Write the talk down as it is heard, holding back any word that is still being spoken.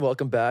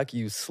Welcome back,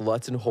 you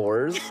sluts and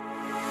whores.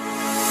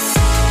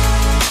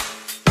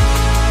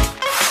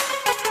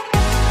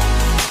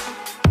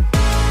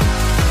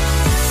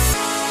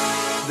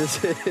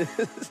 This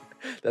is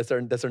that's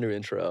our new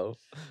intro.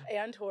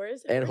 And whores.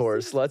 And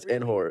whores, sluts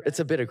and whore. It's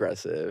a bit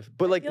aggressive,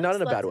 but like not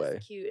in a bad way.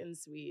 Cute and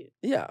sweet.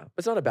 Yeah,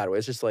 it's not a bad way.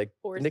 It's just like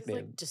Whores nickname.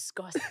 is like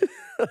disgusting.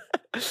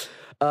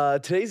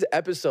 Today's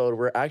episode,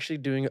 we're actually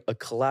doing a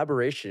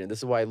collaboration. This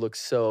is why it looks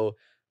so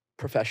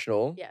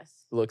professional. Yes.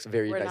 It looks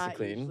very We're nice not and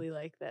clean. usually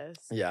like this.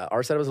 Yeah,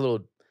 our setup was a little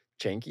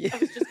janky. I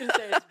was just gonna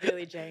say it's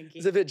really janky.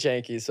 It's a bit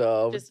janky,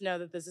 so Just know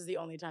that this is the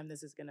only time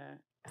this is gonna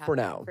happen. For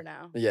now. For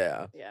now.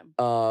 yeah. Yeah.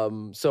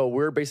 So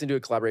we're basically doing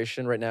a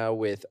collaboration right now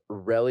with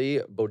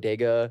Relly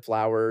Bodega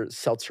Flower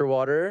Seltzer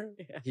Water.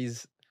 Yeah.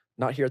 He's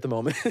not here at the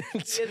moment. He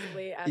is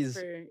late as He's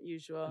per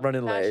usual.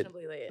 running late.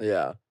 Fashionably late.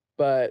 Yeah.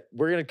 But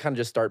we're gonna kind of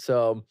just start.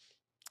 So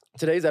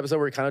today's episode,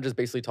 we're kind of just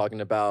basically talking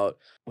about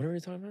what are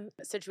we talking about?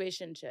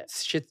 Situationship.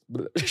 Shit.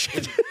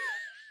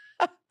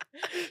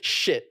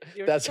 Shit.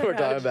 You were That's what we're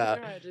talking just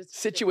about. just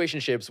shit.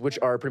 Situationships, which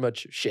are pretty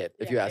much shit,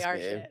 if Yeah, you they ask are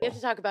me. shit. We have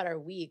to talk about our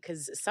week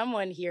because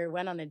someone here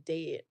went on a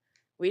date.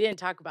 We didn't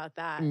talk about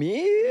that.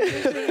 Me?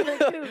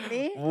 Like, who,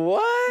 me?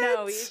 What?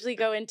 No, we usually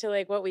go into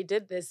like what we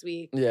did this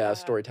week. Yeah,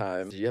 story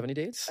time. Did you have any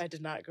dates? I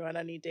did not go on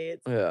any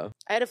dates. Yeah.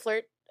 I had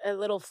a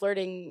little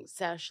flirting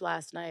sesh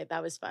last night.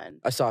 That was fun.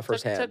 I saw it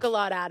firsthand. Took a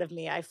lot out of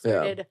me. I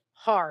flirted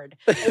hard.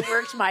 I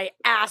worked my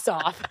ass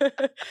off.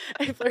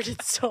 I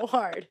flirted so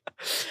hard.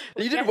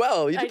 You did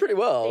well. You did pretty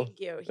well. Thank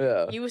you.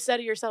 Yeah. You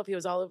said it yourself. He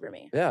was all over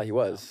me. Yeah, he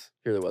was.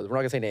 He really was. We're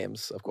not gonna say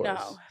names, of course.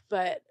 No,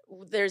 but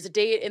there's a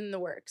date in the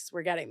works.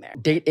 We're getting there.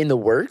 Date in the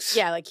works?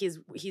 Yeah, like he's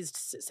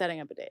setting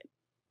up a date.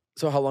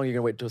 So how long are you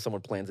gonna wait until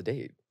someone plans a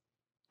date?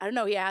 I don't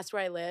know. He asked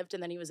where I lived,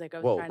 and then he was like, I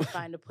was Whoa. trying to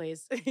find a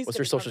place. What's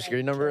your social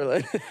security number?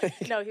 Like,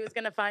 No, he was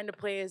going to find a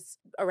place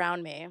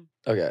around me.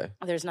 okay.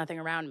 There's nothing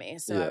around me.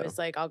 So Yeah. I was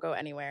like, I'll go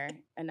anywhere.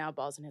 And now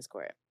ball's in his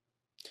court.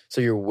 So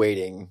you're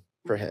waiting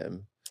for Mhm.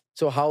 him.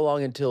 So how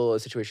long until a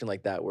situation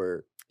like that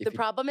where The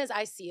problem is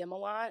I see him a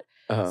lot.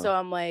 uh So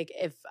I'm like,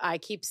 if I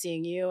keep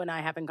seeing you and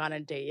I haven't gone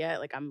on a date yet,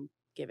 like I'm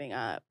giving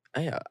up.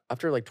 yeah,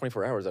 after like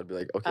 24 hours, I'd be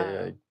like, okay,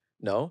 Oh.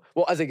 no.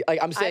 Well, as like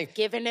I'm saying, I've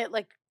given it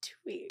like 2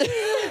 weeks.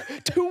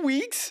 2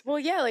 weeks. Well,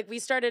 yeah, like we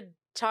started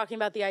talking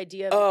about the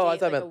idea of Oh, I a date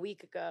thought like meant- a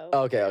week ago.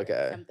 Okay, or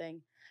okay.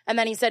 Something. And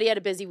then he said he had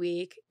a busy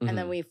week, and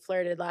then Mhm. we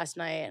flirted last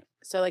night.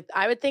 So like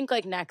I would think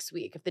like next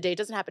week, if the date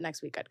doesn't happen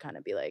next week, I'd kind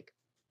of be like,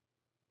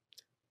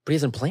 But he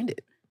hasn't planned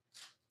it.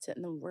 it's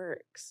in the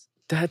works.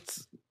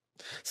 That's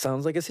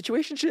sounds like a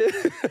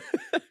situationship.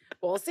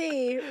 We'll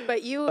see.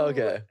 But you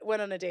Okay.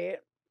 went on a date.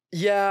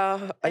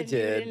 Yeah, I and You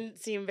did. didn't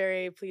seem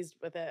very pleased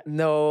with it.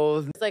 No,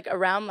 It's like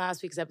around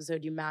last week's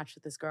episode, you matched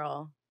with this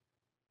girl,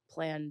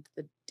 planned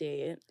the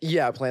date.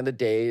 yeah, I planned the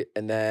date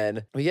and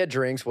then we had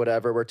drinks,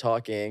 whatever, we're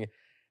talking.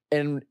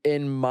 And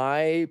in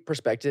my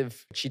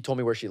perspective, she told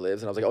me where she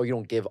lives and I was like, oh, you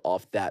don't give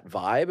off that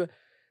vibe.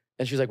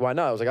 And she was like, why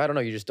not? I was like, I don't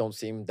know. You just don't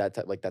seem that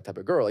type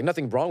of girl. Like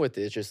nothing wrong with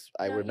it. It's just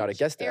I No, would not have each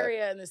guessed that.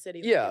 area in the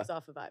city Yeah. gives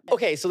off a vibe.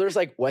 Okay, so there's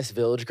like West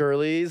Village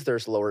girlies,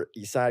 there's Lower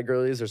East Side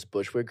girlies, there's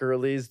Bushwick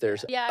girlies,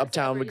 there's Yeah, I've seen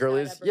Uptown Upper East Side,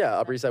 girlies. Upper Yeah, West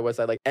Upper East Side, West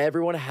Side. Like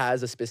everyone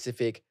has a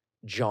specific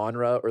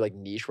genre or like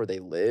niche where they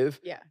live.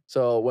 Yeah.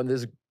 So when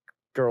this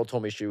girl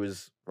told me she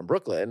was from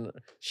Brooklyn,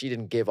 she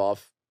didn't give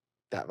off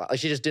that vibe. Like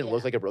she just didn't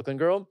look Yeah. like a Brooklyn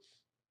girl.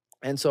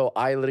 And so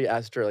I literally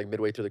asked her like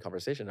midway through the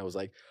conversation, I was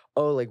like,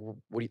 oh, like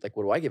what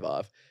do I give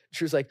off?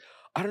 She was like,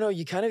 I don't know,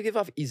 you kind of give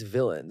off East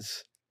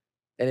Villains.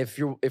 And if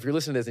you're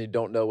listening to this and you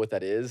don't know what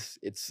that is,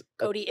 it's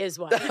Cody is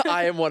one.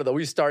 I am one of them.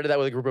 We started that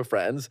with a group of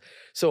friends.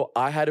 So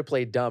I had to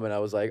play dumb and I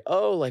was like,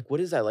 oh, like, what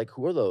is that? Like,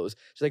 who are those?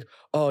 She's like,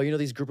 oh, you know,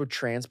 these group of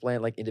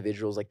transplant like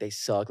individuals, like they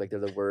suck, like they're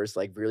the worst,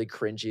 like really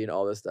cringy and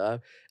all this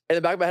stuff. And in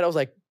the back of my head, I was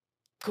like,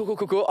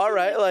 cool. All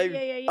right. Like,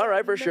 Yeah. all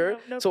right, for No, sure.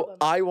 no So problem.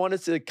 I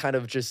wanted to kind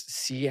of just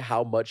see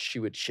how much she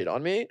would shit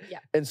on me. Yeah.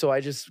 And so I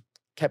just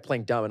kept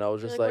playing dumb and I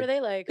was You're just like, like, what are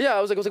they like? yeah,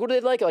 I was like, what do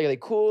they like? Like, are they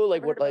cool?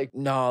 Like, Never what? heard of Like,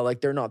 no,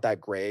 like they're not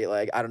that great.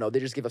 Like, I don't know. They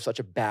just give us such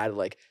a bad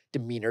like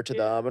demeanor to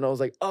Yeah. them. And I was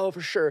like, oh,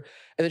 for sure.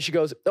 And then she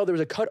goes, oh, there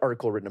was a Cut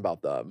article written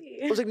about them.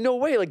 I was like, no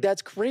way. Like,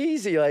 that's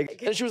crazy.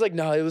 Like, and she was like,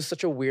 no, it was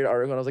such a weird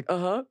article. And I was like,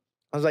 uh-huh.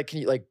 I was like, can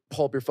you like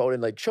pull up your phone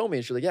and like show me?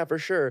 And she's like, yeah, for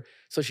sure.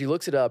 So she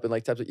looks it up and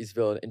like types of East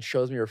Villain and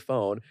shows me her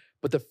phone.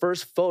 But the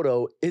first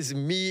photo is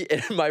me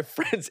and my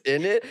friends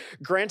in it.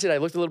 Granted, I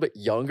looked a little bit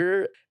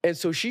younger. And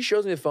so she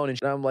shows me the phone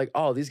and I'm like,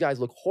 oh, these guys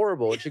look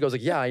horrible. And she goes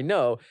like, yeah, I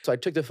know. So I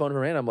took the phone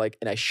from her and I'm like,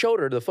 and I showed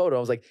her the photo. I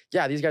was like,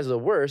 yeah, these guys are the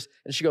worst.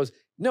 And she goes,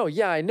 no,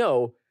 yeah, I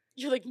know.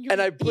 You're like, And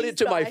I put it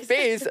to my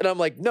face and I'm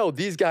like, no,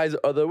 these guys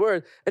are the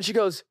worst. And she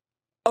goes,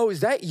 oh,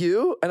 is that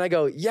you? And I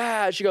go,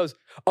 yeah. She goes,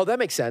 oh, that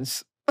makes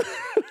sense.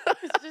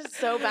 It's just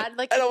so bad.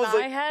 Like And I in was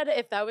my like- head,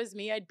 if that was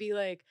me, I'd be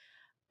like,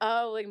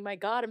 oh, like my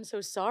God, I'm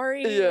so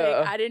sorry. Yeah.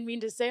 Like I didn't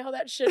mean to say all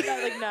that shit.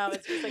 Like, no,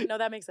 it's just like, no,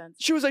 that makes sense.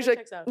 She was like, That she's like,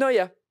 checks out. no,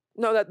 yeah,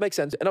 no, that makes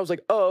sense. And I was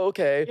like, oh,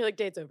 okay. You're like,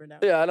 date's over now.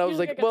 Yeah, and I You're was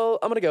like, like, I got- well,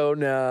 I'm gonna go.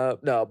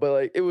 No, but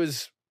like it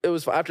was it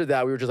was after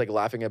that we were just like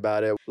laughing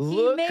about it. He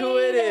Look who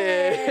it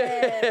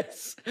made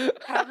is.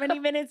 How many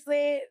minutes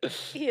late?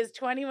 He is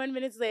 21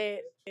 minutes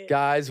late.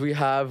 Guys, we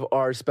have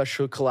our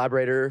special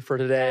collaborator for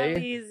today.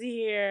 He's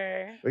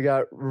here. We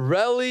got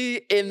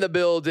Relly in the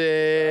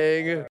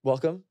building.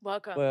 Welcome.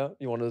 Welcome. Well,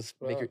 you want to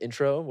make your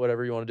intro,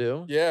 whatever you want to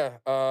do? Yeah,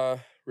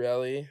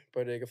 Relly,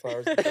 Bodega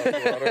Flowers and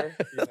Coffee Water,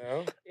 you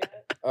know?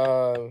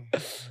 Yeah.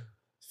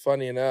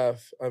 Funny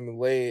enough, I'm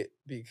late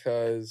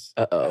because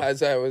Uh-oh.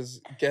 as I was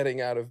getting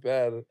out of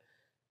bed,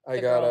 I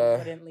The got girl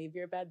wouldn't leave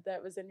your bed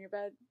that was in your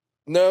bed?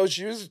 No,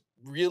 she was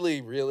really,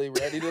 really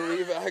ready to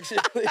leave,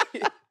 actually.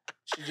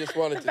 She just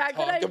wanted to talk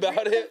about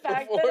it The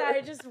fact before. that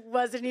I just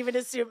wasn't even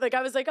assuming. Like,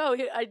 I was like, oh,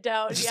 I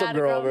doubt he Just had some a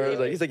girl girl. over.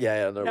 leaving. He's like,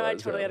 yeah, No, I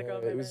totally had a girl.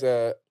 It leaving.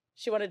 was,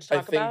 She wanted to I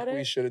talk about think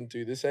we it. shouldn't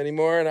do this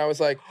anymore. And I was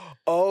like,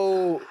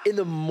 oh, in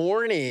the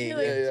morning. You're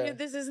like, Yeah. dude,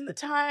 this isn't the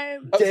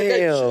time. I was like, I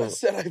Damn. just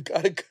said I've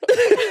got to go.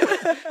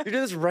 You're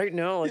doing this right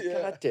now. Like, Yeah.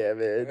 God damn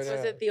it. I know.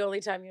 Was it the only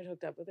time you'd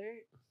hooked up with her?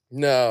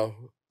 No.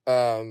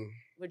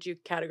 Would you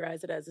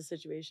categorize it as a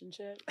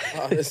situationship?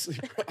 Honestly,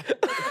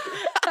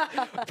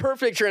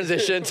 Perfect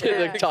transition to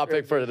Yeah. the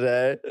topic for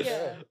today.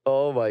 Yeah.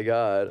 Oh my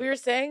God. We were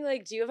saying,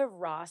 like, do you have a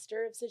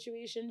roster of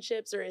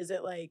situationships, or is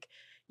it like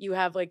you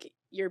have like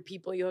your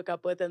people you hook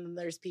up with, and then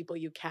there's people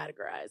you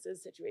categorize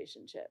as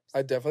situationships?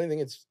 I definitely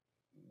think it's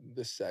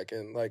the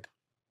second, like,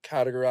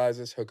 categorize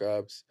as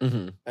hookups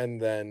Mm-hmm.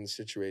 and then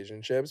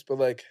situationships. But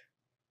like,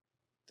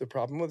 the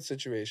problem with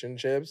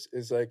situationships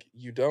is like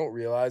you don't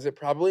realize it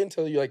probably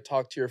until you like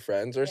talk to your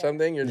friends or Yeah.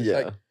 something. You're just Yeah.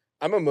 like,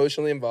 I'm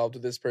emotionally involved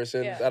with this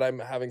person Yeah. that I'm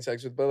having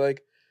sex with, but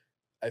like,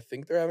 I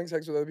think they're having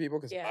sex with other people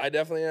because Yeah. I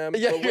definitely am.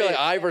 Yeah, but you're like, wait,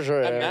 I for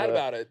sure I'm am, mad but-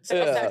 about it. Yeah.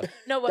 Exactly.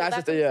 No, well, That's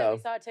that's the- what we said. yeah. We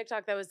saw a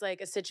TikTok that was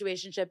like a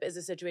situationship is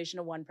a situation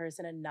to one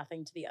person and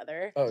nothing to the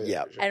other. Oh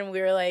Yeah. for sure. And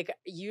we were like,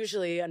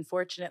 usually,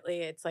 unfortunately,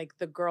 it's like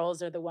the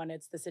girls are the one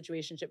it's the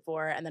situationship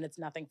for, and then it's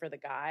nothing for the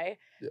guy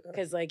Yeah.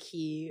 because like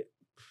he,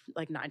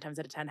 like 9 times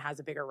out of 10, has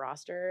a bigger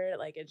roster.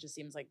 Like it just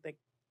seems like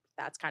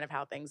that's kind of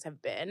how things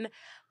have been.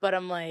 But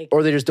I'm like,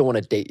 Or they just don't want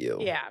to date you.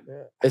 yeah,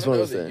 Yeah. It's I one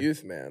don't of those know, the things.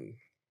 youth, man.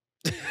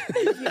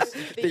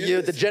 The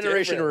youth, the It's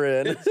generation different.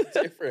 we're in. It's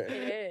different.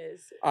 it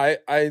is.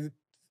 I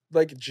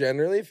like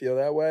generally feel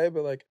that way,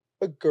 but like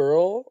a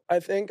girl, I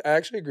think I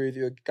actually agree with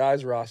you. A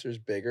guy's roster is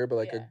bigger, but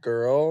like Yeah. a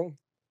girl,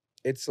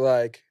 it's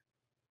like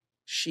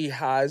she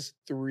has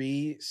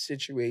 3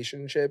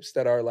 situationships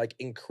that are like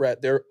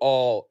they're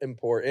all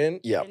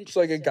important. Yeah. So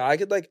like a Interesting. guy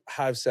could like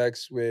have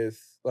sex with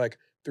like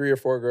 3 or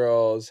 4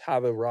 girls,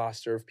 have a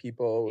roster of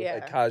people with Yeah.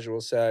 like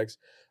casual sex.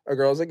 A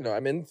girl's like, no,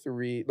 I'm in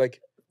 3.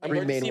 Like I'm Three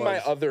going to main see my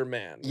ones. other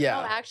man. Yeah.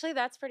 No, actually,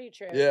 that's pretty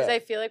true. Yeah. Because I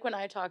feel like when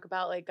I talk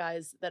about like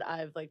guys that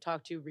I've like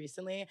talked to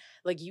recently,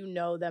 like you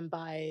know them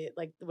by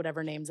like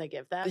whatever names I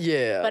give them.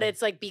 Yeah. But it's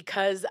like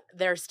because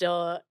they're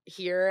still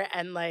here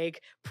and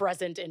like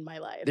present in my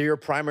life. They're your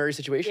primary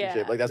situationship.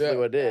 Yeah. Like, that's Yeah. really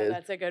what it Yeah, is.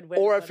 that's a good way.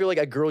 Or to I put feel it.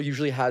 like a girl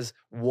usually has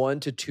 1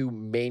 to 2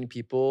 main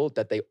people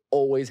that they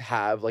always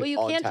have like well, you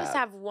on can't tap. just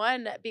have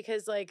one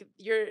because like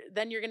you're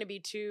gonna be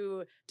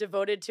too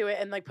devoted to it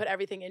and like put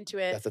everything into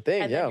it. That's the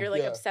thing, and yeah. then you're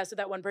like Yeah. obsessed with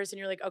that one person.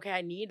 You're like, okay,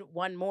 I need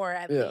one more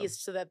at Yeah.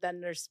 least, so that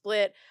then there's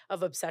split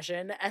of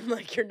obsession and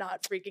like you're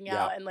not freaking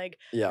Yeah. out and like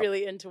Yeah.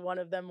 really into one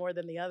of them more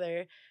than the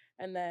other.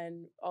 And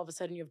then all of a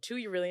sudden you have 2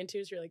 you're really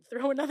into, so you're like,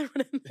 throw another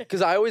one in there.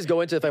 Because I always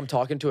go into, if I'm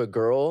talking to a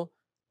girl,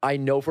 I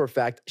know for a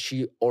fact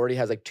she already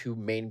has like 2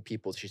 main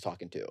people she's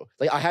talking to.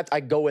 Like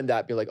I go in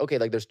that, be like, okay,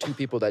 like there's 2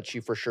 people that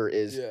she for sure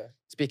is Yeah.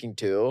 speaking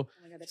to. Oh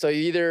my God, So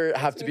you either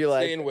have to be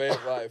like, insane way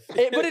of life. but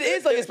it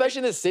is like, especially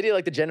in the city,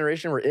 like the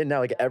generation we're in now,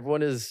 like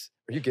everyone is.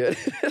 Are you good?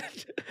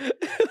 Do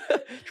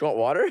you want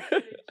water?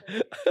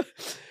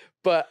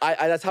 But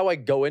I that's how I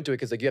go into it,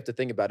 because like you have to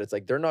think about it. It's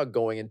like they're not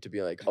going into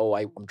be like, oh,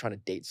 I'm trying to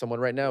date someone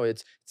right now.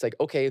 It's like,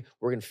 okay,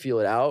 we're gonna feel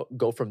it out,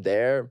 go from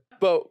there.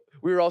 But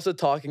we were also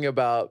talking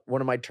about one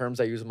of my terms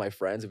I use with my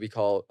friends that we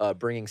call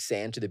bringing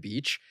sand to the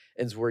beach.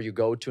 And it's where you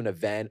go to an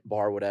event,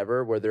 bar,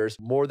 whatever, where there's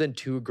more than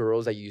 2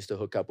 girls that you used to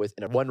hook up with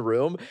in one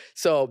room.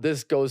 So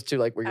this goes to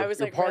like where I you're, was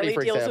your like, party, really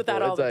for deals example. with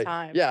that all It's the like-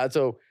 time. Yeah,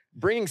 so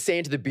bringing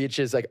sand to the beach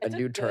is like It's a a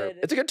new term. good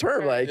It's a good term,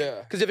 term. like,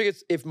 Yeah.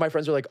 because if my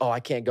friends are like, oh, I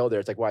can't go there,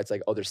 it's like, why? It's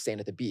like, oh, there's sand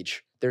at the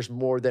beach. There's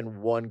more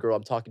than one girl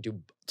I'm talking to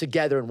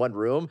together in one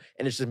room,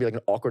 and it's just gonna be like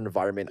an awkward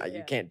environment. You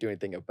Yeah. can't do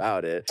anything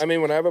about it. I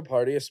mean, when I have a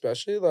party,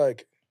 especially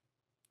like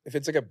if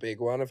it's like a big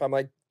one, if I'm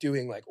like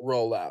doing like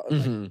rollout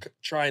and Mhm. like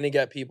trying to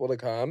get people to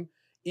come,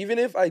 even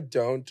if I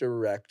don't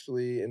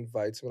directly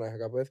invite someone I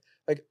hook up with,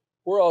 like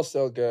we're all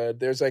still good.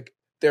 There's like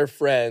their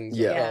friends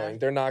are Yeah. going.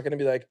 They're not gonna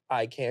be like,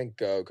 I can't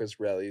go because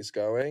Relly's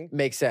going.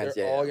 Makes sense.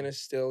 They're Yeah. all gonna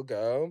still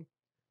go.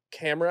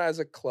 Camera as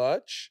a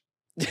clutch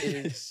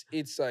is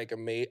it's like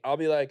I'll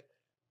be like,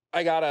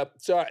 I gotta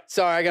sorry.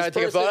 Sorry, I gotta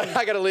This take a photo. person-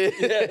 I gotta leave.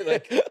 Yeah,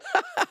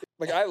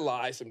 like I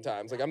lie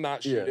sometimes. Like I'm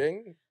not Yeah.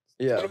 shooting.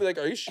 yeah. I'll be like,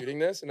 are you shooting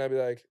this? And I'd be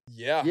like,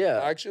 yeah.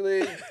 Yeah.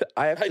 Actually,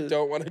 I have I to,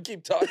 don't want to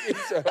keep talking,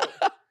 so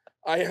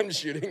I am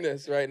shooting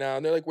this right now.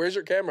 And they're like, where's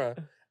your camera?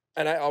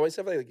 And I always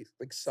have like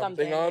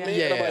something Something, on yeah.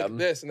 me, and I'm Yeah. like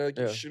this, and they're like,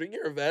 "You're Yeah. shooting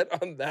your event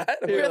on that?"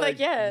 And We I'm were like,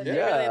 yeah, yeah.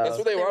 literally, that's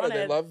what they wanted.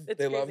 They love It's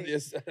they love the crazy.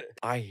 aesthetic.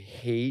 I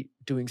hate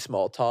doing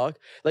small talk.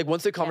 Like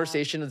once the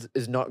conversation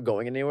is not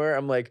going anywhere,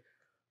 I'm like,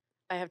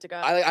 I have to go.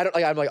 I don't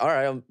like. I'm like, all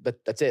right,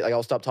 that's it. Like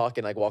I'll stop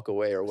talking, like walk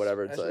away or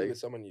whatever. It's Especially like with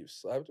someone you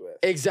slept with.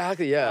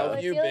 exactly, How yeah. Well, I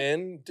have you feel like-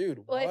 been,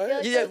 dude? Well, I What? feel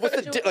like Yeah, that's what's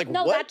the situ- di- like,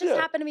 no, what? that just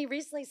Yeah. happened to me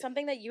recently.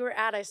 Something that you were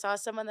at. I saw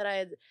someone that I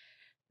had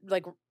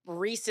like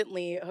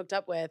recently hooked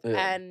up with,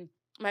 Yeah. and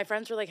my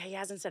friends were like, "Hey, he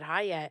hasn't said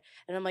hi yet,"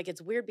 and I'm like,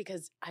 "It's weird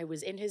because I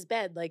was in his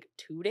bed like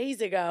 2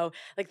 days ago.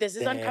 Like this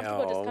is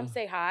uncomfortable. Just come Damn.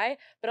 say hi."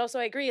 But also,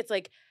 I agree. It's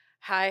like,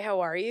 "Hi,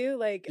 how are you?"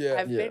 Like Yeah.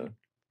 I've Yeah. been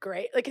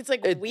great. Like it's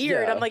like It-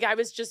 weird. yeah. I'm like, I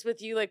was just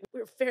with you. Like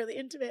we were fairly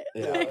intimate.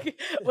 Yeah. Like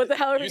what the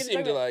hell are we You gonna seem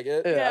talk to about? like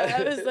it. Yeah. Yeah,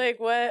 I was like,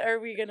 what are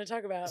we gonna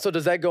talk about? So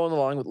does that go on the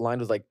line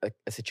with like a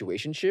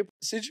situationship?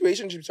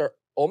 Situationships are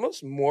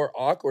almost more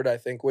awkward, I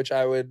think, which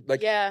I would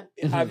like. yeah,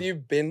 Have Mhm. you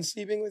been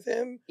sleeping with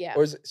him? yeah.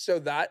 Or so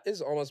that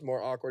is almost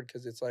more awkward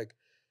because it's like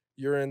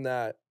you're in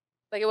that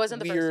Like it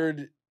wasn't the first weird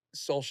time.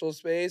 social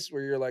space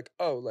where you're like,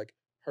 oh, like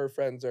her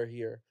friends are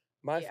here,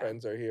 my Yeah.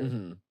 friends are here.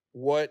 Mhm.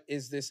 What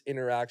is this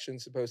interaction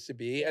supposed to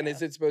be? And Yeah.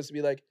 is it supposed to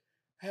be like,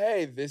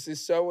 hey, this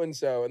is so and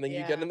so, and then you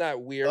get Yeah. in that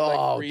weird Oh,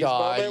 like freeze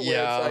God, moment where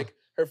yeah. it's like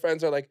her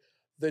friends are like,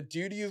 the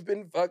dude you've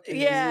been fucking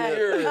Yeah.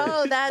 weird.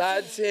 Oh,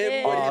 That's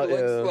him. What it. he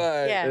looks Yeah.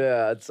 like. Yeah.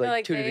 Yeah, it's So,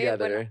 like two when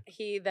together.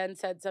 he then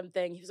said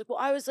something, he was like, "Well,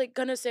 I was like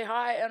gonna say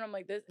hi," and I'm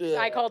like, "This." I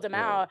Yeah. called him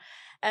Yeah. out,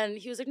 and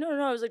he was like, "No,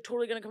 I was like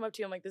totally gonna come up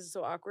to you." I'm like, "This is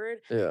so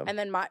awkward." Yeah. And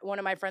then one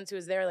of my friends who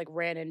was there like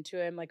ran into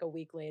him like a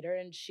week later,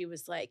 and he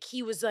was like,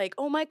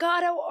 "Oh my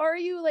god, how are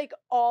you?" Like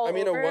all. I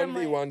mean, over. a I'm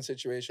like, 1v1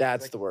 situation. is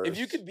That's like, the If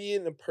you worst. could be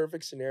in a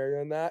perfect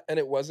scenario in that and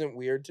it wasn't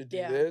weird to do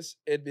Yeah. this,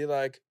 it'd be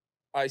like,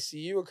 I see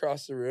you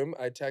across the room.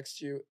 I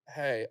text you,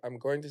 hey, I'm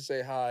going to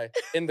say hi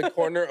in the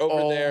corner over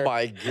Oh there.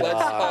 my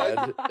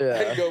god. Yeah.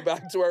 And go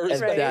back to our And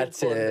respective that's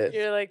corners. it.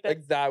 You're like,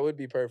 Like that would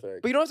be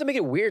perfect. But you don't have to make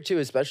it weird too,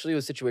 especially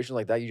with situations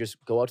like that. You just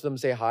go out to them,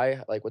 say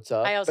hi, like what's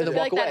up, I also and feel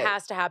then like walk that away.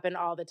 has to happen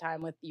all the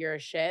time with your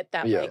shit.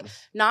 That Yeah. like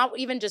not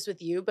even just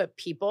with you, but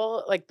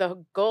people. Like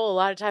the goal a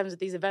lot of times at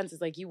these events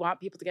is like you want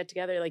people to get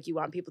together, like you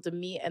want people to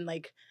meet and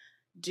like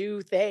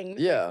do things,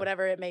 like, Yeah.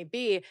 whatever it may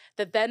be.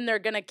 That then they're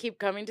gonna keep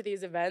coming to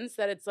these events.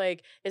 That it's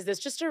like, is this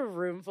just a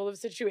room full of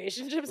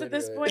situationships at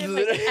this Literally. point?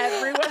 Like Literally.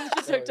 everyone's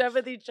just hooked Gosh. up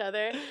with each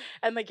other,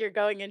 and like you're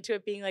going into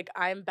it being like,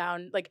 I'm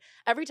bound. Like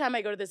every time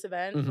I go to this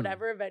event, Mhm.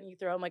 whatever event you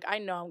throw, I'm like, I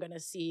know I'm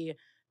gonna see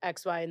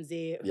X, Y, and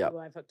Z Yep. who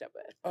I've hooked up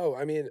with. Oh,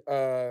 I mean,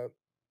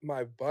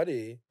 my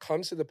buddy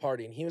comes to the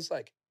party and he was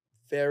like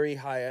very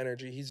high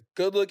energy. He's a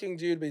good looking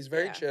dude, but he's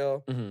very Yeah.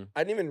 chill. Mhm.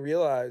 I didn't even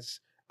realize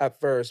at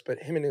first, but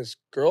him and his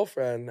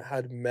girlfriend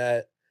had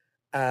met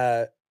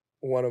at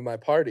one of my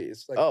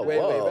parties, like Oh, way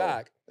whoa.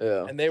 back.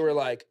 Yeah. And they were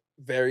like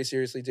very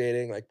seriously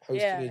dating, like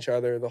posting Yeah. each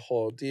other, the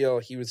whole deal.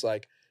 He was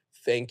like,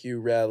 thank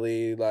you,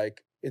 Relly.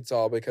 Like, it's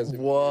all because of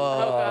you." Whoa.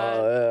 God.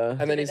 Yeah.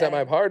 And then To he's the at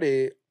my end.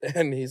 party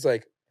and he's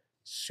like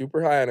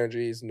super high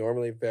energy. He's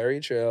normally very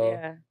chill.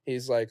 Yeah.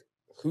 He's like,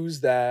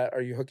 who's that?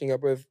 Are you hooking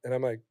up with? And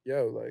I'm like,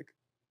 yo, like,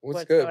 what's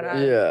What's good, going bro?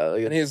 on? Yeah.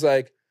 like- And he's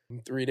like, I'm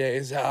 3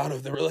 days out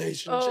of the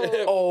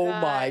relationship. oh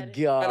my God.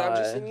 god. And I'm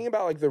just thinking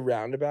about like the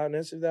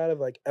roundaboutness of that, of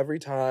like every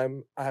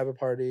time I have a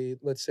party,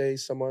 let's say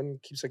someone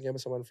keeps hooking up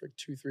with someone for like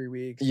 2-3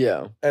 weeks.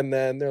 Yeah. And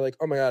then they're like,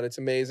 oh my God, it's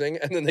amazing.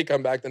 And then they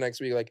come back the next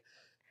week, like,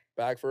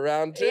 back for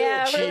round 2.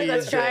 Yeah, let's try it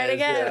Jesus,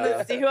 again. yeah.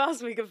 Let's see who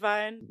else we can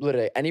find.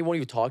 Literally, anyone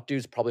you talk to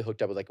is probably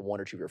hooked up with like one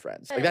or two of your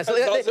friends. Like Yeah. that's,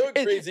 That's also a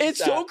it- crazy it's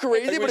so stat.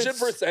 crazy, Like, but we should it's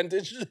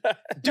percentage that.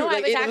 dude, No, like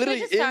I was it actually literally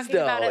just is talking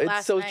about though. it It's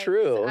last so night.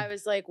 true. I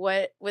was like,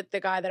 what with the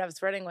guy that I was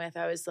flirting with?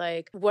 I was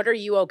like, what are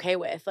you okay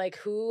with? Like,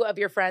 who of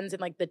your friends in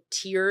like the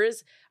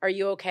tiers are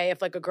you okay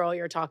if like a girl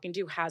you're talking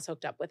to has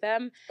hooked up with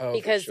them? Oh, for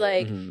Because sure.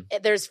 like Mhm.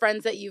 there's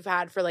friends that you've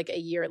had for like a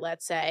year,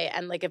 let's say,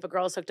 and like if a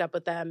girl's hooked up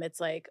with them, it's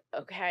like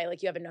okay,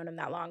 like you haven't known them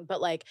that long.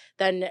 But like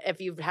then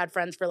if you've had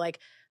friends for like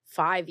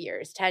 5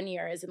 years, 10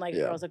 years, and like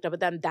Yeah. girls hooked up with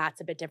them,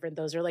 that's a bit different.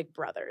 Those are like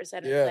brothers,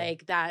 and Yeah. it's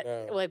like that.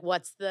 Yeah. Like,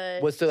 what's the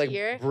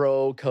like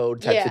bro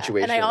code type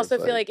situation? And I also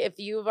It's feel like if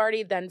you've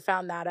already then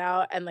found that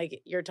out and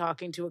like you're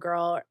talking to a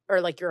girl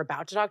or like you're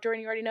about to talk to her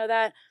and you already know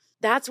that,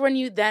 that's when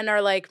you then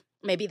are like,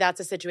 maybe that's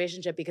a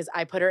situationship because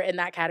I put her in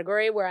that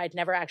category where I'd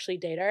never actually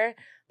date her,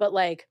 but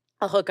like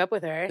I'll hook up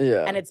with her.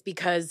 Yeah. And it's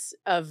because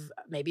of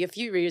maybe a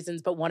few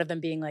reasons, but one of them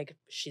being like,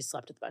 she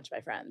slept with a bunch of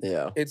my friends.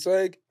 yeah. It's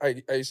like,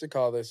 I used to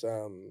call this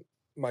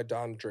my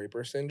Don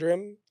Draper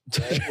syndrome,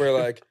 right? Where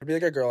like, I'd be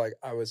like a girl, like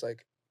I was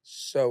like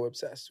so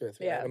obsessed with.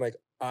 Right? Yeah. I'm like,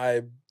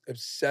 I'm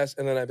obsessed.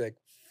 And then I'd be like,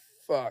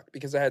 fuck,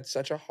 because I had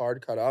such a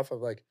hard cutoff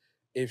of like,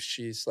 if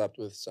she slept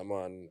with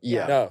someone,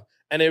 Yeah. no.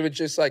 And it would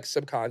just like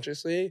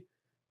subconsciously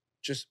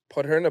just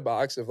put her in a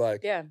box of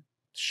like, Yeah.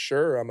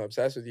 sure, I'm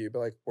obsessed with you, but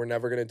like we're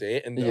never gonna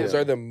date. And those Yeah.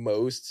 are the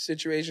most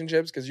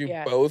situationships because you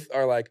Yeah. both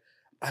are like,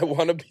 I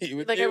want to be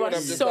with Like you. I want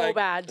and I'm just so like,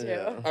 bad too.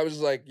 Yeah. I was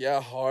just like, yeah,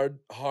 hard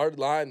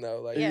line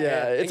though. Like, Yeah.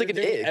 Yeah, it's and like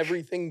you're an doing ick.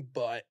 everything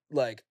but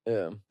like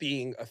Yeah.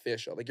 being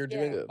official. Like you're Yeah.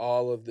 doing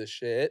all of the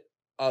shit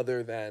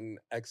other than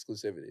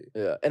exclusivity.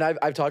 Yeah. And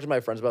I've talked to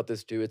my friends about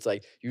this too. It's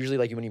like usually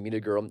like when you meet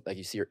a girl, like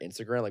you see her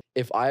Instagram, like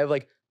if I have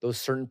like those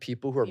certain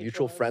people who are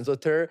mutual Mutuals. friends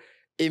with her,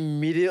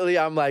 immediately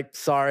I'm like,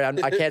 sorry,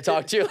 I can't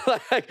talk to you.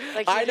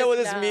 Like I know what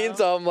this means,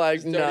 so I'm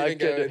like, Just don't nah, even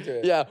go good. into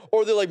it. Yeah.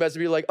 Or they'll like message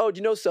me like, oh, do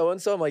you know so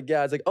and so? I'm like,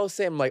 yeah. It's like, oh,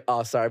 Sam. I'm like,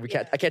 oh, sorry,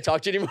 I can't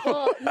talk to you anymore.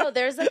 Well, no,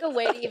 there's like a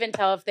way to even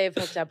tell if they've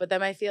hooked up with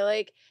them. I feel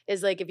like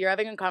is like if you're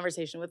having a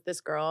conversation with this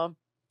girl,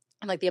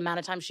 and like the amount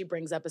of time she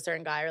brings up a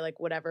certain guy or like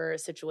whatever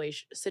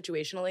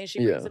situationally she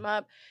brings Yeah. him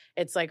up,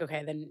 it's like,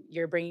 okay, then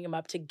you're bringing him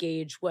up to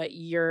gauge what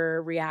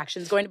your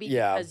reaction's going to be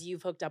Yeah. because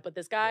you've hooked up with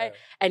this guy, Yeah.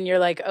 and you're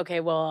like,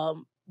 okay,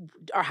 well,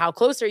 or how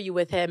close are you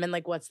with him, and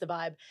like what's the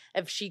vibe?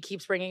 If she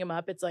keeps bringing him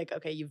up, it's like,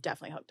 okay, you've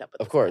definitely hooked up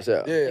with. Of this course,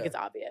 guy. yeah. Yeah. Like it's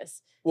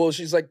obvious. Well,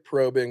 she's like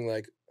probing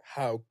like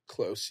how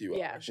close you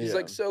Yeah. are. She's Yeah.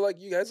 like, so like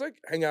you guys like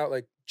hang out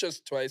like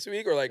just twice a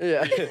week or like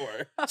Yeah. 3 or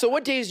 4? So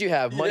what days do you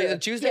have? Mondays Yeah.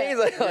 and Tuesdays?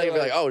 Yeah. Like, You're be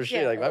like, like- oh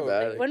shit, Yeah. like my Oh,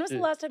 bad. like, When was the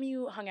Shit. last time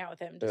you hung out with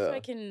him? Just so Yeah. I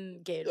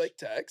can gauge. Like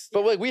text?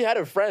 But like we had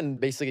a friend,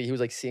 basically, he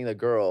was like seeing a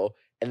girl,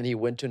 and then he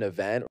went to an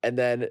event, and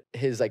then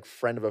his like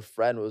friend of a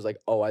friend was like,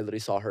 oh, I literally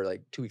saw her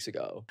like 2 weeks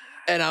ago.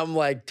 And I'm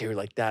like, dude,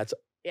 like that's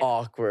Yeah.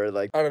 awkward.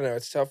 Like, I don't know.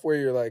 It's tough where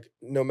you're like,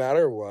 no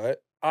matter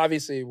what.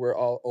 Obviously, we're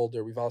all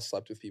older. We've all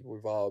slept with people.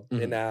 We've all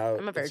been out.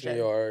 I'm a It's virgin.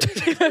 New York.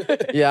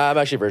 yeah, I'm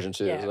actually a virgin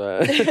too. Yeah.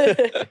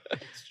 so-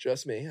 It's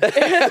just me.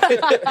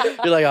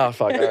 You're like, oh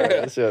fuck, all right,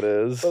 that's what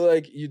it is. But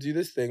like you do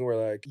this thing where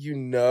like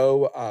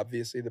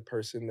obviously the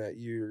person that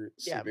you're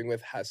Yeah. sleeping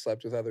with has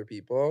slept with other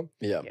people,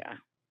 Yeah. Yeah.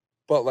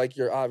 but like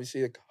your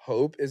obviously like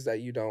hope is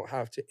that you don't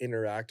have to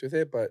interact with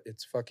it, but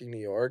it's fucking New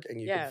York and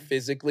you Yeah. can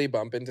physically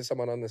bump into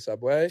someone on the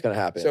subway. It's gonna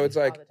happen. So it's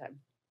like all the time.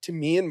 to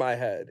me in my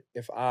head,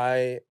 if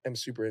I am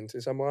super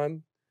into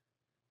someone,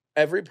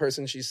 every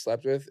person she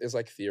slept with is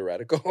like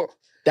theoretical.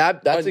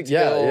 that's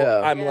until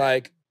yeah. I'm Yeah.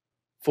 like,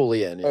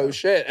 Fully in. Yeah. oh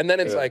shit. And then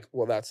it's Yeah. like,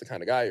 well, that's the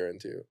kind of guy you're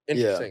into.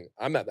 Interesting.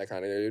 I'm not that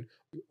kind of dude.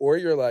 Or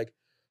you're like,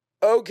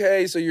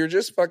 okay, so you're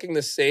just fucking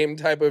the same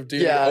type of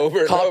dude Yeah, over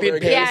and copy over and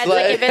again. Yeah, paste, it's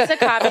like if like- it's a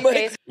copy I'm like,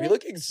 paste. we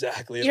look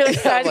exactly You're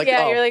like, alike. I'm like,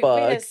 yeah, oh, you're like,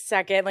 wait a fuck.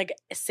 second, like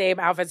same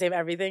outfit, same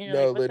everything. You're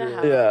No, like, what the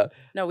literally. hell? Yeah.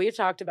 No, we've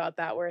talked about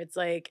that where it's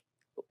like,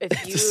 if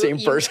It's you the same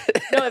person.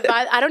 No, if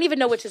I don't even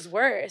know which is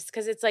worse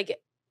because it's like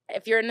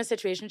if you're in a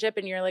situationship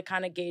and you're like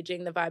kind of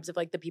gauging the vibes of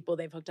like the people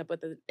they've hooked up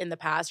with in the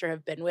past or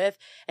have been with,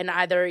 and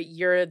either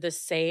you're the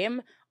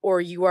same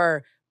or you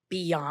are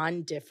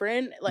beyond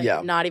different, like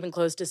Yeah. not even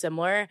close to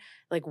similar,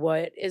 like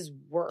what is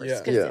worse? Yeah.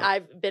 Because Yeah.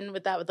 I've been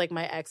with that with like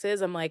my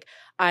exes. I'm like,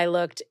 I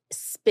looked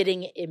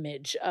spitting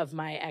image of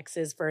my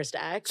ex's first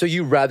ex. So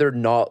you rather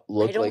not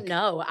look I don't like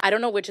know. I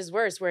don't know which is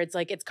worse, where it's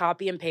like it's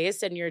copy and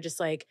paste and you're just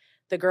like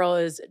the girl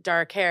is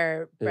dark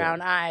hair, Yeah.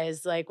 brown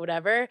eyes, like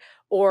whatever,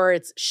 or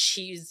it's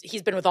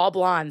he's been with all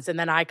blondes and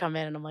then I come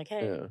in and I'm like,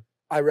 hey. Yeah.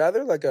 I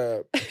rather like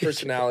a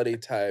personality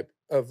type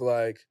of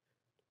like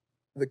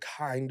the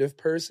kind of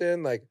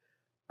person. Like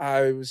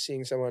I was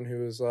seeing someone who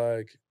was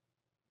like,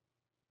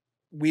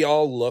 we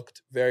all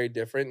looked very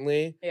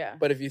differently. Yeah.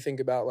 But if you think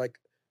about like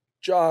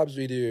jobs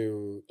we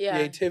do, Yeah.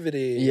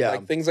 creativity, Yeah.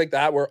 like things like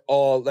that, we're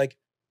all like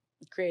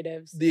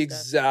Creatives. the and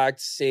stuff.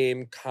 exact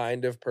same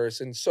kind of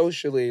person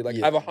socially. Like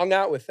Yeah. I've hung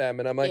out with them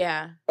and I'm like,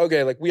 yeah.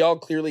 okay, like we all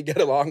clearly get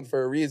along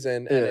for a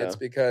reason. And Yeah. it's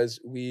because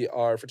we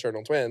are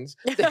fraternal twins.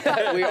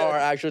 we are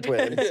actual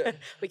twins.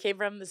 We came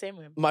from the same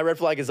womb. My red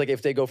flag is like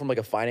if they go from like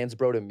a finance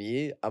bro to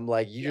me, I'm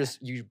like, Yeah.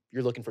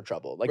 you're looking for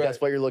trouble. Like Right. that's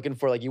what you're looking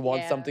for. Like you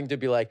want Yeah. something to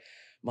be like,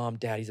 mom,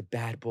 dad, he's a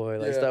bad boy,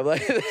 like Yeah. stuff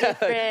like that.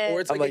 Different.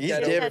 Or it's I'm like, like, a he's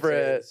get over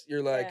different. phase.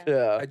 You're like, Yeah.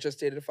 Yeah. I just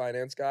dated a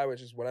finance guy,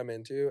 which is what I'm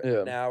into. And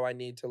Yeah. now I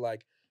need to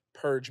like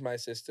purge my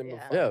system Yeah.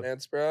 of Yeah.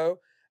 finance, bro.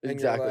 And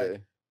you're like,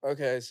 Exactly.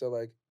 okay, so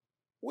like,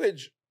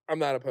 which I'm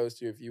not opposed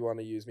to if you want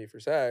to use me for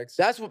sex.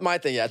 That's what my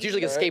thing. Yeah, it's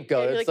usually like a Right.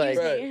 scapegoat. Yeah, It's you're like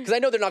use Right. me. because I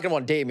know they're not gonna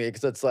want to date me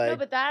because it's like No,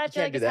 but that I you feel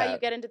can't like do is how you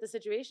that. get into the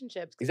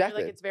situationships.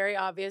 Exactly. Like it's very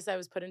obvious I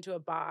was put into a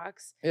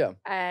box. Yeah.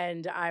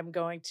 And I'm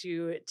going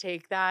to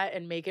take that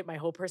and make it my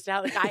whole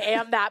personality. Like I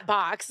am that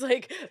box.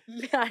 Like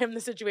I am the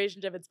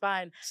situationship. It's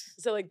fine.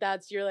 So like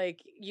that's you're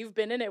like you've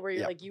been in it where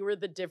you're Yeah. like you were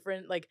the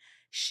different like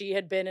she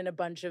had been in a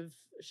bunch of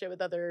shit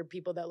with other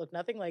people that look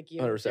nothing like you.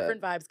 100%.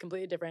 Different vibes,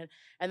 completely different.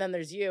 And then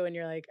there's you and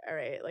you're like, all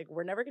right, like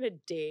we're never gonna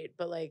date,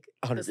 but like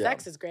the 100 yeah.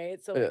 sex is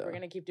great. So like, Yeah. we're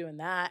gonna keep doing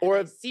that. Or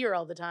and I if- see her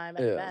all the time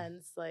at Yeah.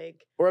 events.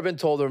 Like Or I've been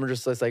told them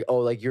just like, oh,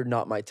 like you're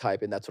not my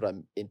type, and that's what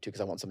I'm into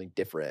because I want something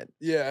different.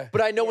 yeah.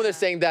 But I know when they're Yeah.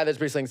 saying that, it's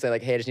basically saying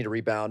like, hey, I just need to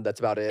rebound. That's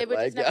about it. it would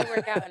like, just never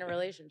work out in a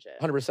relationship.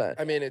 100%.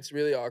 I mean, it's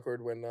really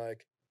awkward when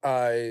like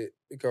I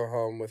go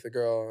home with a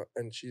girl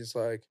and she's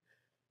like,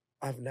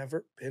 I've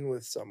never been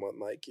with someone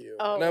like you.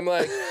 Oh. And I'm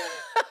like,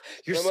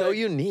 You're I'm so like,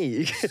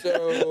 unique.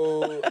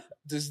 so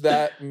does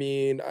that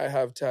mean I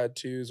have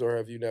tattoos or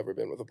have you never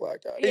been with a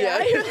black guy?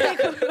 Yeah. You're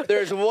like,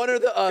 There's one or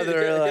the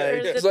other.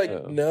 Like, It's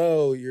like,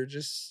 no, you're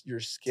just your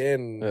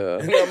skin. Yeah.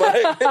 And I'm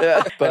like,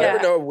 Yeah, I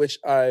never know which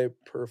I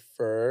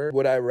prefer.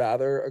 Would I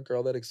rather a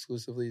girl that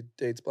exclusively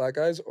dates black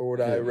guys or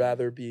would I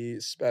rather be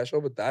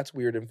special? But that's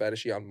weird and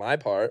fetishy on my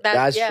part.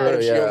 That's yeah. true. But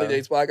if she Yeah. only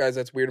dates black guys,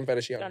 that's weird and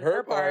fetishy on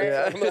her part.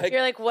 Yeah. So I'm like,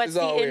 You're like, what's this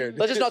is all the weird.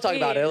 Let's just not talk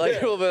about it. Like,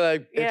 we'll be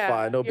like, it's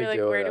fine, no You're big like,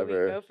 deal, where do we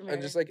whatever. go from here?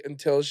 And just like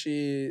until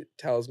she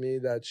tells me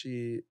that she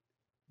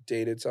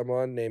dated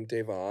someone named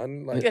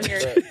Davon, like and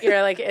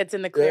you're like, it's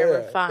in the clear, we're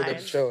like, fine. I'm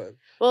chilling.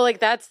 Well, like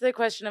that's the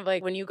question of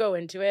like when you go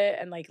into it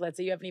and like let's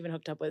say you haven't even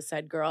hooked up with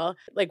said girl,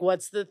 like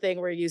what's the thing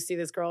where you see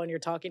this girl and you're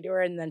talking to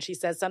her and then she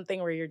says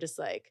something where you're just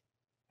like,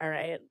 all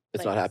right,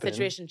 It's like, not happening.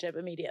 Situationship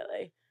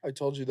immediately. I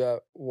told you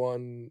that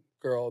one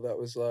girl that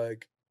was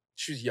like,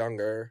 she was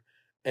younger.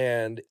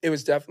 And it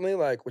was definitely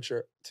like, which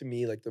are to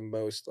me like the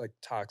most like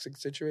toxic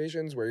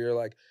situations where you're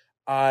like,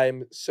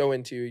 I'm so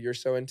into you, you're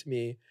so into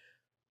me.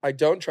 I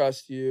don't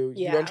trust you,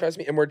 you don't trust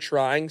me. And we're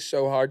trying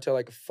so hard to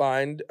like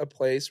find a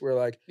place where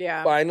like,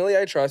 finally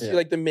I trust you.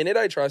 Like the minute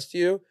I trust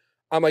you,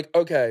 I'm like,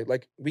 okay,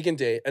 like we can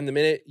date. And the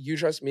minute you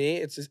trust me,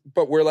 it's just,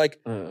 but we're like,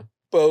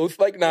 both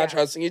like not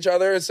trusting each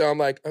other. So I'm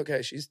like,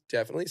 okay, she's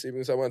definitely sleeping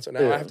with someone. So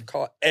now I have to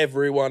call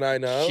everyone I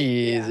know.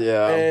 Jeez,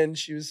 And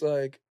she was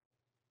like,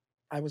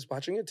 I was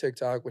watching a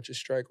TikTok, which is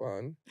strike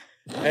one.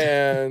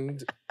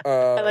 And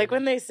I like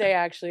when they say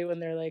actually when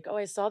they're like, oh,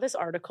 I saw this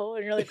article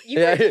and you're like, you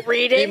Yeah. were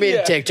reading. You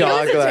mean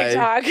TikTok? It was a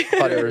Like, TikTok.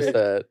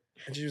 100%.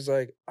 And she was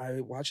like,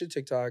 I watched a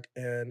TikTok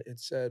and it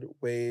said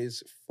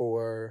ways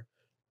for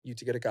you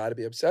to get a guy to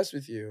be obsessed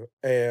with you.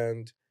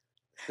 And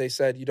they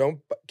said, you don't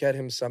get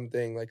him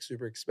something like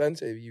super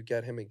expensive. You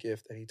get him a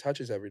gift that he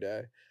touches every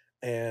day.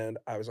 And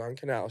I was on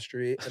Canal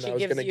Street and I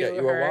was going to get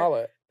you a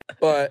wallet.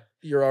 But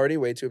you're already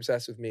way too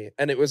obsessed with me.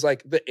 And it was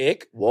like the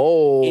ick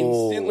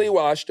instantly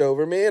washed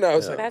over me. And I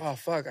was like, oh,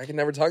 fuck, I can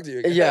never talk to you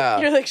again. Yeah.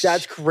 You're like,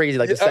 that's crazy.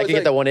 Like the second you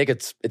get that one ick,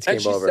 it's game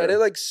and she over. said it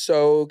like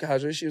so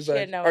casually. She was She had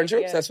like, no aren't you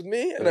idea. obsessed with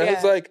me? And I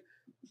was like,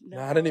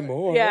 not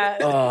anymore. Yeah.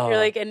 You're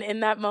like, and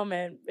in that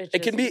moment,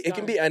 It can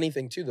be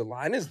anything too. The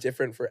line is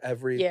different for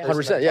every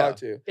person 100%, I talk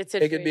to.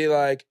 It could be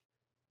like,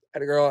 I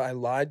had a girl, I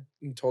lied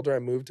and told her I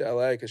moved to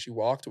LA because she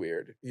walked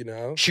weird, you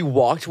know? She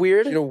walked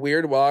weird? She had a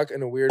weird walk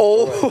and a weird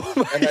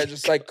Oh, and I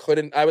just like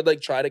couldn't, I would like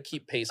try to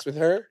keep pace with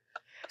her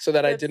so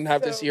that I didn't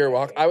have to see her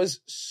walk. I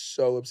was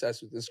so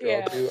obsessed with this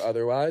girl too,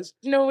 otherwise.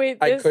 No, wait.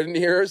 I couldn't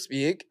hear her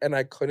speak and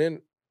I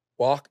couldn't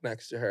walk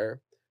next to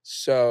her.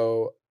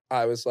 So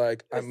I was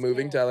like, I'm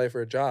moving to LA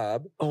for a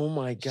job. Oh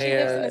my God. She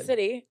lives in the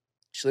city.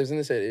 She lives in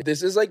the city.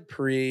 This is like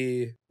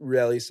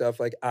pre-rally stuff,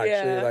 like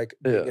actually like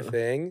being a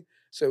thing.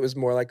 So it was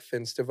more like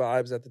Finsta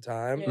vibes at the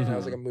time. And I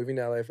was like, I'm moving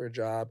to LA for a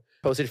job.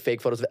 Posted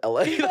fake photos of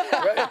LA.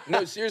 Right?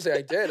 No, seriously,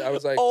 I did. I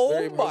was like, oh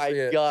literally posting my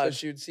it God. so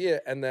she would see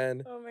it. And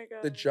then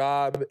the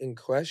job in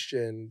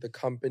question, the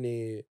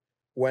company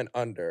went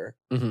under.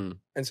 Mm-hmm.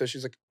 And so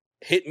she's like,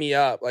 hit me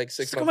up like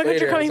 6 months God,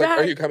 later. you're I was coming like,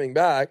 back. are you coming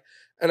back?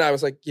 And I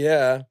was like,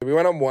 yeah. We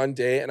went on one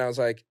date and I was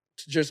like,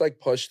 to just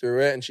like push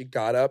through it. And she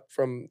got up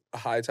from a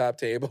high top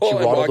table She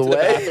and walked to the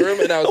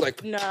bathroom. And I was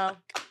like, no.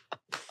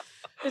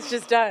 It's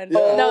just done.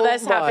 Yeah. No,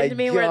 this Oh my happened to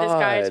me where this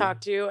guy I God.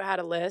 talked to had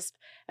a lisp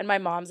and my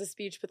mom's a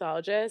speech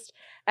pathologist.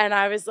 And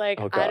I was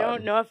like, Oh I God.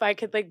 don't know if I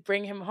could like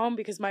bring him home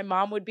because my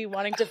mom would be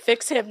wanting to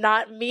fix him,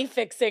 not me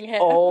fixing him.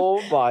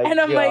 Oh my God.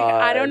 And I'm like,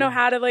 I don't know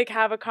how to like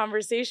have a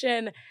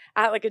conversation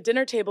at like a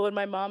dinner table and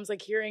my mom's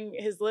like hearing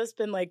his lisp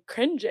and like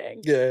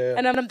cringing. yeah.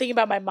 And then I'm thinking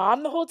about my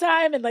mom the whole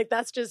time. And like,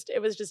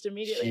 it was just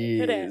immediately. I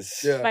couldn't.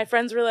 Jeez. Yeah. My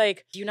friends were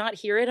like, do you not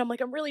hear it? I'm like,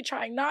 I'm really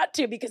trying not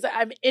to because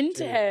I'm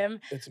into Dude, him.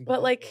 It's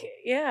But like, impossible.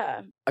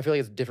 yeah. I feel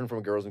like it's different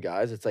from girls and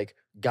guys. It's like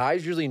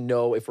guys usually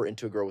know if we're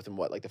into a girl within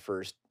what, like the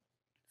first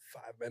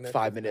 5 minutes.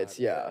 5 if minutes.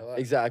 not, Yeah, like-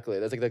 exactly.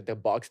 That's like the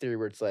box theory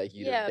where it's like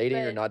you're Yeah, dating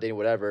or but- not dating,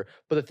 whatever.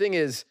 But the thing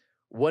is,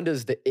 when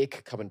does the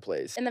ick come in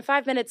place? In the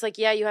 5 minutes, like,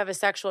 yeah, you have a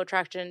sexual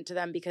attraction to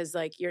them because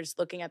like you're just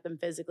looking at them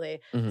physically.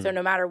 Mhm. So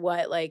no matter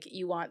what, like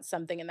you want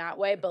something in that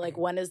way. But like,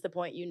 when is the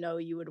point you know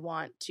you would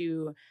want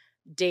to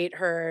date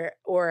her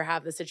or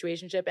have the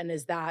situationship? And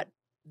is that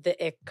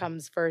the ick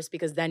comes first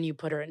because then you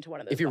put her into one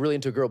of those. If you're really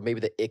into a girl, maybe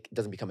the ick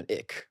doesn't become an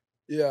ick.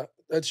 Yeah,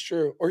 that's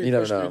true. Or you, You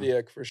never push through know. the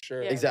ick for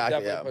sure. Yeah. Exactly,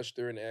 Definitely yeah. push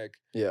through an ick.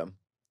 Yeah.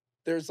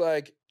 There's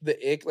like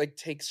the ick like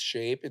takes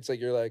shape. It's like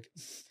you're like,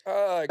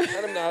 I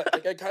kind of not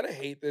like I kind of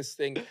hate this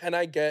thing. Can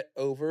I get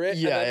over it?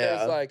 Yeah, and then yeah.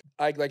 there's like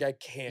I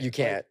can't. You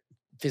can't.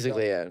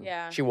 Physically,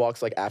 Yeah. She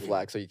walks like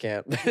Affleck, so you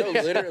can't. No,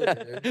 literally,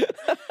 dude.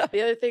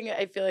 The other thing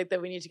I feel like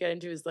that we need to get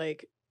into is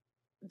like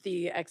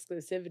the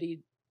exclusivity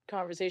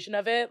conversation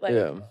of it. Like,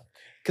 Yeah.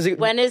 Because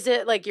when is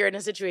it like you're in a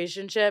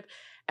situationship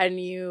and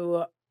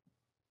you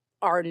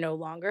are no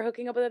longer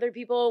hooking up with other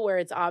people where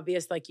it's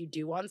obvious like you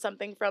do want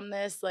something from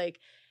this? Like,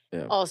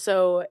 Yeah.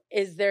 also,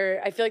 I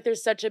feel like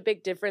there's such a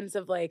big difference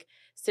of like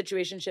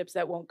situationships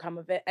that won't come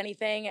of it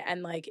anything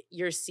and like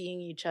you're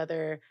seeing each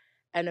other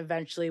and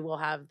eventually we'll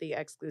have the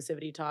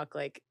exclusivity talk.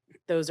 Like,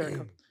 those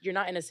are, you're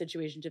not in a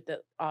situationship that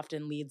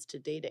often leads to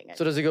dating.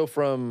 So does it go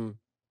from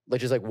Like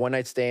just like one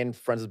night stand,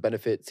 friends with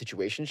benefit,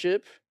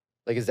 situationship?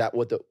 Like is that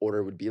what the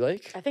order would be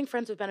like? I think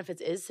friends with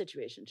benefits is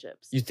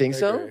situationships. You think I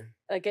so? agree.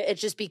 Like it's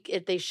just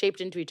they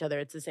shaped into each other.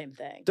 It's the same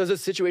thing. Does a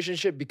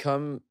situationship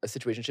become a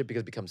situationship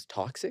because it becomes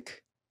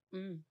toxic?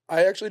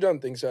 I actually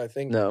don't think so. I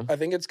think No. I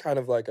think it's kind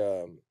of like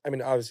I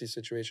mean, obviously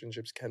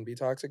situationships can be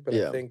toxic, but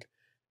Yeah. I think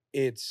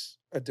it's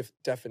a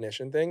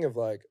definition thing of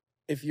like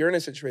if you're in a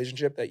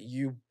situationship that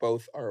you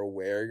both are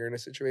aware you're in a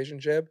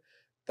situationship,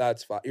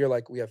 that's fine. You're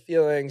like we have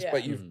feelings, Yeah.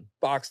 but you've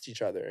boxed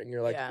each other, and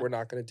you're like Yeah. we're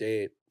not going to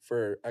date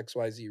for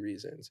XYZ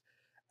reasons.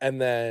 And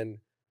then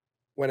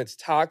when it's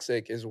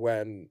toxic is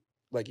when,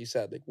 like you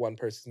said, like one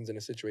person's in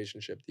a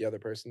situationship, the other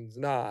person's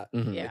not.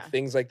 Mhm. Yeah. Like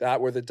things like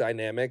that where the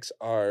dynamics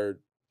are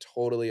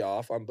totally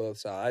off on both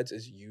sides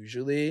is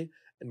usually,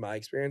 in my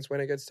experience, when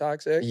it gets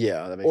toxic.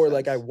 Yeah, that makes Or sense.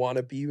 like I want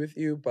to be with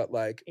you, but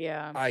like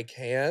Yeah. I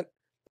can't.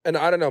 And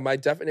I don't know, my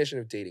definition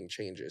of dating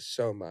changes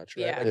so much,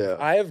 right? Yeah. Like Yeah. if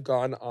I have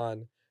gone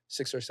on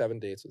 6 or 7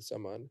 dates with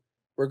someone,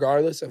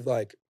 regardless of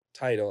like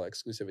title,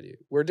 exclusivity,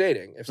 we're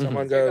dating. If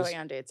someone You're goes, going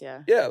on dates,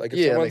 yeah. yeah, like if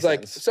Yeah, that someone's makes like,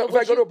 sense. so if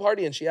Would I go to you- a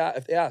party and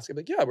if they ask, I'm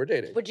like, yeah, we're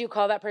dating. Would you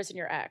call that person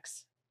your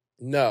ex?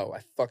 No, I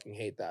fucking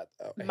hate that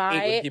though. I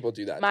hate when people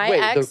do that. my Wait,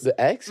 ex, the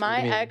ex? What do my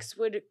you mean? ex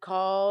would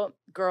call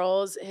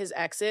girls his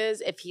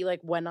exes if he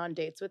like went on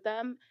dates with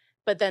them,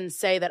 but then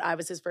say that I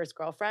was his first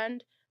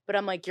girlfriend. But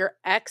I'm like, your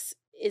ex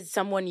is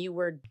someone you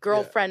were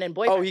girlfriend and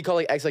boyfriend. Oh, he called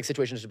like ex like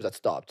situationship that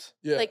stopped.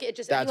 Yeah. Like it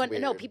just That's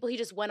anyone no weird. people he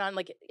just went on,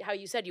 like how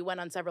you said you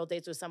went on several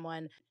dates with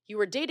someone. You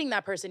were dating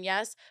that person,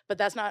 yes, but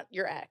that's not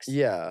your ex.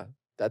 Yeah.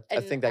 That I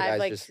And think that I've, guy's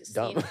like, just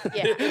dumb.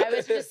 yeah, I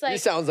was just he like-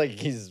 sounds like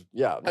he's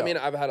I mean,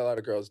 no. I've had a lot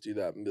of girls do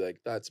that and be like,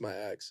 that's my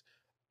ex.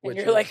 And Which,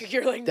 you're like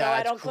no, I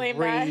That's don't claim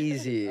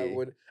crazy. I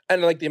would,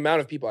 and like the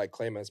amount of people I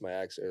claim as my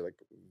ex are like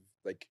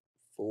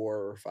 4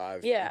 or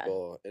 5 Yeah.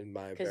 people in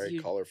my 'Cause very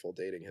you colorful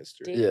dating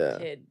history. Yeah.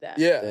 dated them.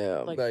 Yeah.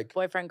 Damn. Like,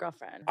 boyfriend,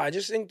 girlfriend. I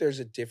just think there's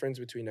a difference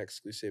between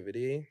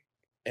exclusivity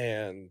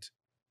and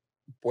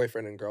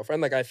boyfriend and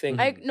girlfriend. Like I think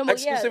Well, yeah.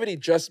 exclusivity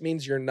just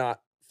means you're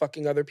not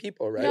fucking other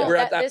people, right? No, We're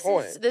at that this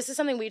point. This is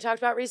something we talked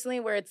about recently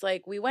where it's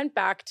like we went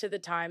back to the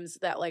times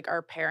that like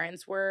our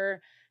parents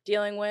were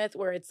dealing with,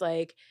 where it's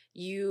like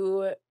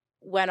you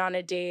went on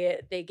a date,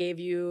 they gave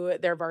you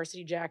their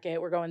varsity jacket,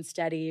 we're going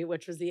steady,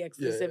 which was the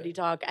exclusivity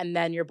talk, and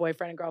then your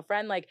boyfriend and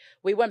girlfriend. Like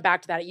we went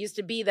back to that. It used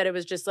to be that it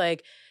was just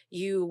like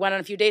you went on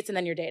a few dates and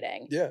then you're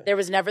dating. Yeah. There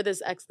was never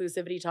this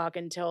exclusivity talk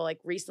until like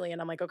recently.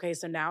 And I'm like, okay,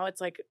 so now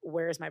it's like,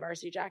 where's my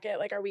varsity jacket?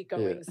 Like, are we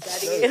going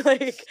steady?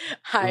 Like,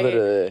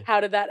 Literally.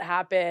 how did that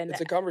happen? It's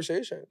a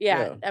conversation.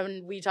 Yeah.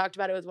 And we talked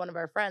about it with one of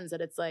our friends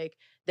that it's like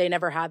they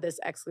never had this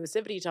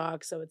exclusivity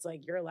talk. So it's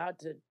like you're allowed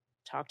to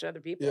talk to other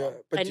people. Yeah.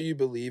 But And do you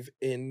believe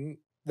in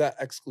that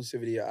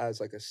exclusivity as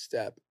like a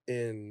step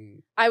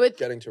in I would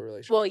getting to a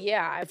relationship? well,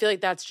 yeah, I feel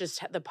like that's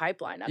just the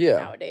pipeline of it Yeah.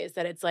 nowadays.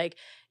 That it's like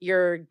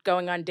you're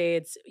going on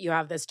dates, you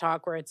have this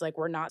talk where it's like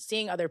we're not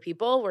seeing other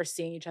people, we're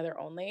seeing each other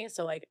only.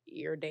 So like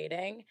you're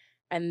dating,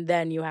 and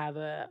then you have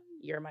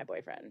you're my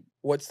boyfriend.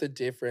 What's the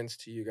difference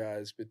to you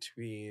guys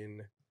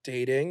between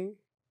dating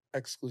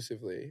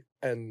exclusively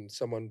and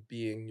someone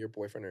being your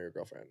boyfriend or your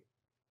girlfriend?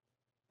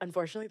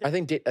 Unfortunately, I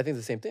think it's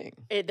the same thing.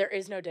 there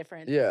is no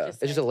difference. Yeah. It's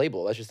just a like-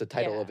 label. That's just the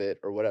title Yeah. of it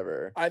or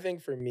whatever. I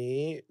think for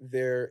me,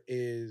 there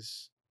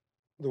is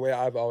the way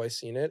I've always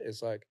seen it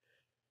is like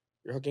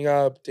you're hooking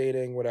up,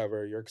 dating,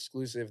 whatever, you're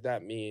exclusive.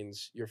 That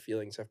means your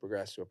feelings have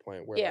progressed to a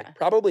point where Yeah. like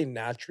probably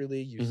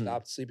naturally you Mhm.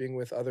 stopped sleeping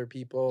with other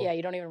people. Yeah,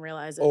 you don't even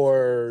realize it.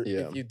 Or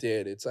Yeah. if you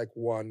did, it's like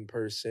one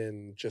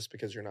person just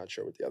because you're not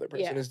sure what the other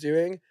person Yeah. is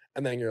doing.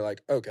 And then you're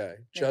like, okay, Like,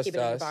 just keep it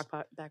in your us. back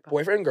pocket.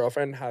 Boyfriend and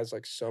girlfriend has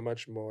like so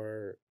much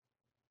more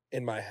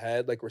in my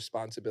head, like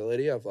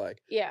responsibility of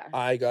like, Yeah.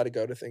 I got to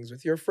go to things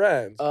with your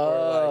friends. or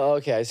Oh,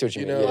 okay. I see what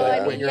you you mean. know, Well, like I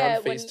when mean, you're yeah,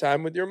 on when-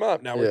 FaceTime with your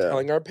mom. Now we're Yeah.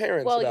 telling our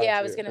parents. Well, about yeah, I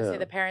you. was gonna say Yeah.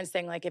 the parents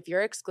thing. Like, if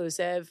you're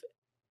exclusive,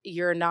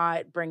 you're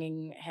not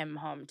bringing him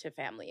home to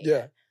family. Yeah.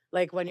 Again.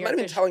 Like when I'm you're not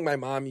even offici- telling my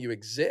mom you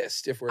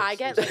exist if we're. I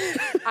get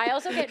exclusive. I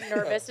also get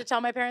nervous to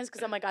tell my parents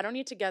because I'm like, I don't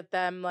need to get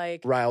them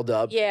like Riled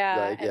up.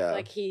 yeah, Like, and, yeah.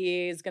 like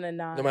he's gonna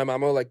not. No, my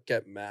mom will like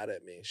get mad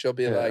at me. She'll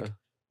be Yeah. like,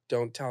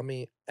 "Don't tell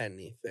me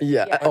anything."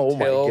 Yeah. Yeah. Oh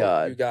my until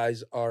God. You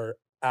guys are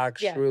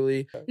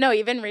actually. No,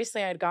 even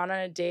recently I'd gone on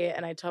a date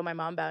and I told my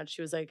mom about it.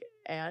 She was like,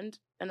 and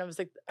I was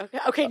like,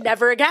 okay,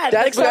 never again.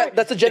 That's Like, sorry.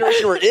 that's the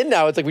generation we're in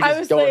now. It's like we I just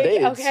was go like, on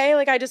dates. okay,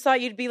 like I just thought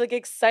you'd be like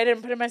excited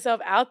and putting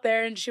myself out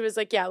there. And she was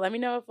like, yeah, let me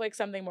know if like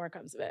something more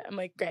comes of it. I'm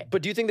like, great.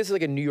 But do you think this is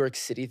like a New York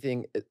City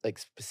thing, like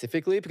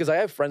specifically? Because I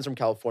have friends from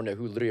California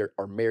who literally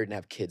are married and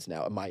have kids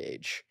now at my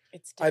age.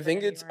 It's I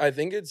think different it's. in New I York.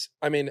 think it's.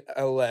 I mean,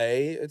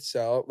 LA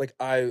itself. Like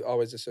I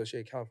always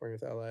associate California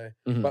with LA,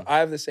 Mhm. but I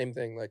have the same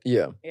thing. Like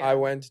Yeah. Yeah. I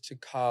went to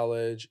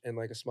college in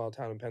like a small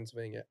town in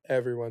Pennsylvania.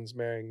 Everyone's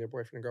marrying their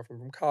boyfriend and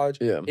girlfriend from college,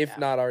 Yeah. if Yeah.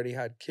 not already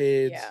had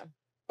kids.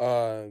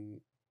 Yeah.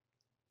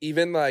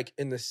 Even like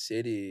in the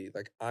city,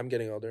 like I'm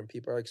getting older and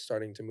people are like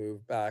starting to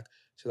move back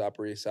to the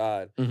Upper East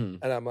Side, Mhm.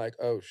 and I'm like,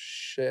 oh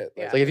shit.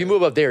 Yeah. It's like if you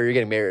move up there, you're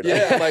getting married.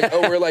 yeah, I'm like,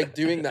 oh, we're like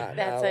doing that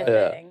That's now. a like-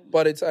 Yeah. thing.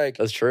 but it's like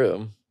That's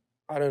true.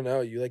 I don't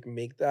know. You like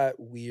make that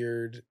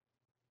weird.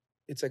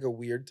 it's like a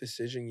weird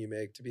decision you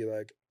make to be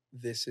like,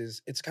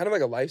 it's kind of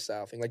like a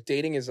lifestyle thing. Like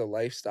dating is a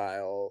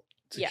lifestyle.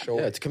 Yeah.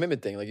 Yeah, it's a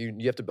commitment thing. Like you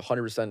have to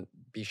 100%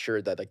 be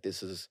sure that like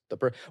this is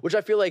the which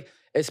I feel like,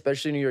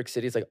 especially in New York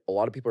City, it's like a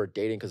lot of people are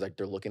dating because like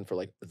they're looking for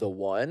like the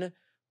one,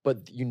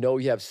 but you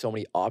have so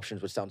many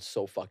options, which sounds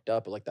so fucked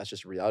up, but like that's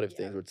just reality of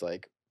things. Where it's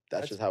like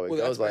that's just how it goes.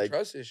 That's my like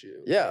trust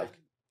issue. yeah. Like,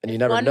 And you If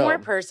never one know. more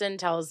person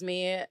tells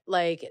me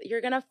like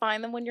you're gonna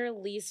find them when you're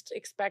least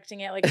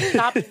expecting it, like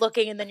stop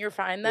looking and then you're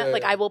find them. Yeah,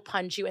 like yeah. I will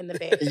punch you in the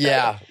face.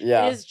 Yeah,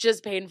 yeah. It is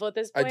just painful at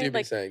this I point. do be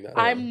like saying that.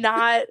 I'm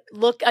not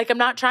I'm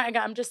not trying.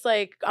 I'm just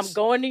like I'm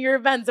going to your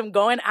events. I'm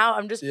going out.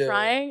 I'm just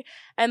trying,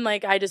 and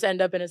like I just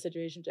end up in a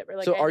situationship. Or,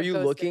 like, So I are end up you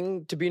ghosted.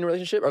 looking to be in a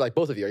relationship, or like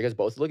both of you? Are you guys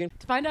both looking?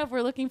 To find out if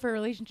we're looking for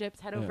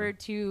relationships, head over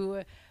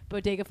to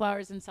Bodega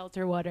Flowers and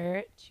Seltzer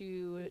Water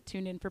to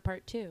tune in for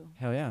part 2.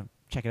 Hell yeah.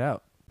 Check it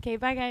out. Okay,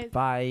 bye guys.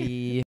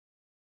 Bye.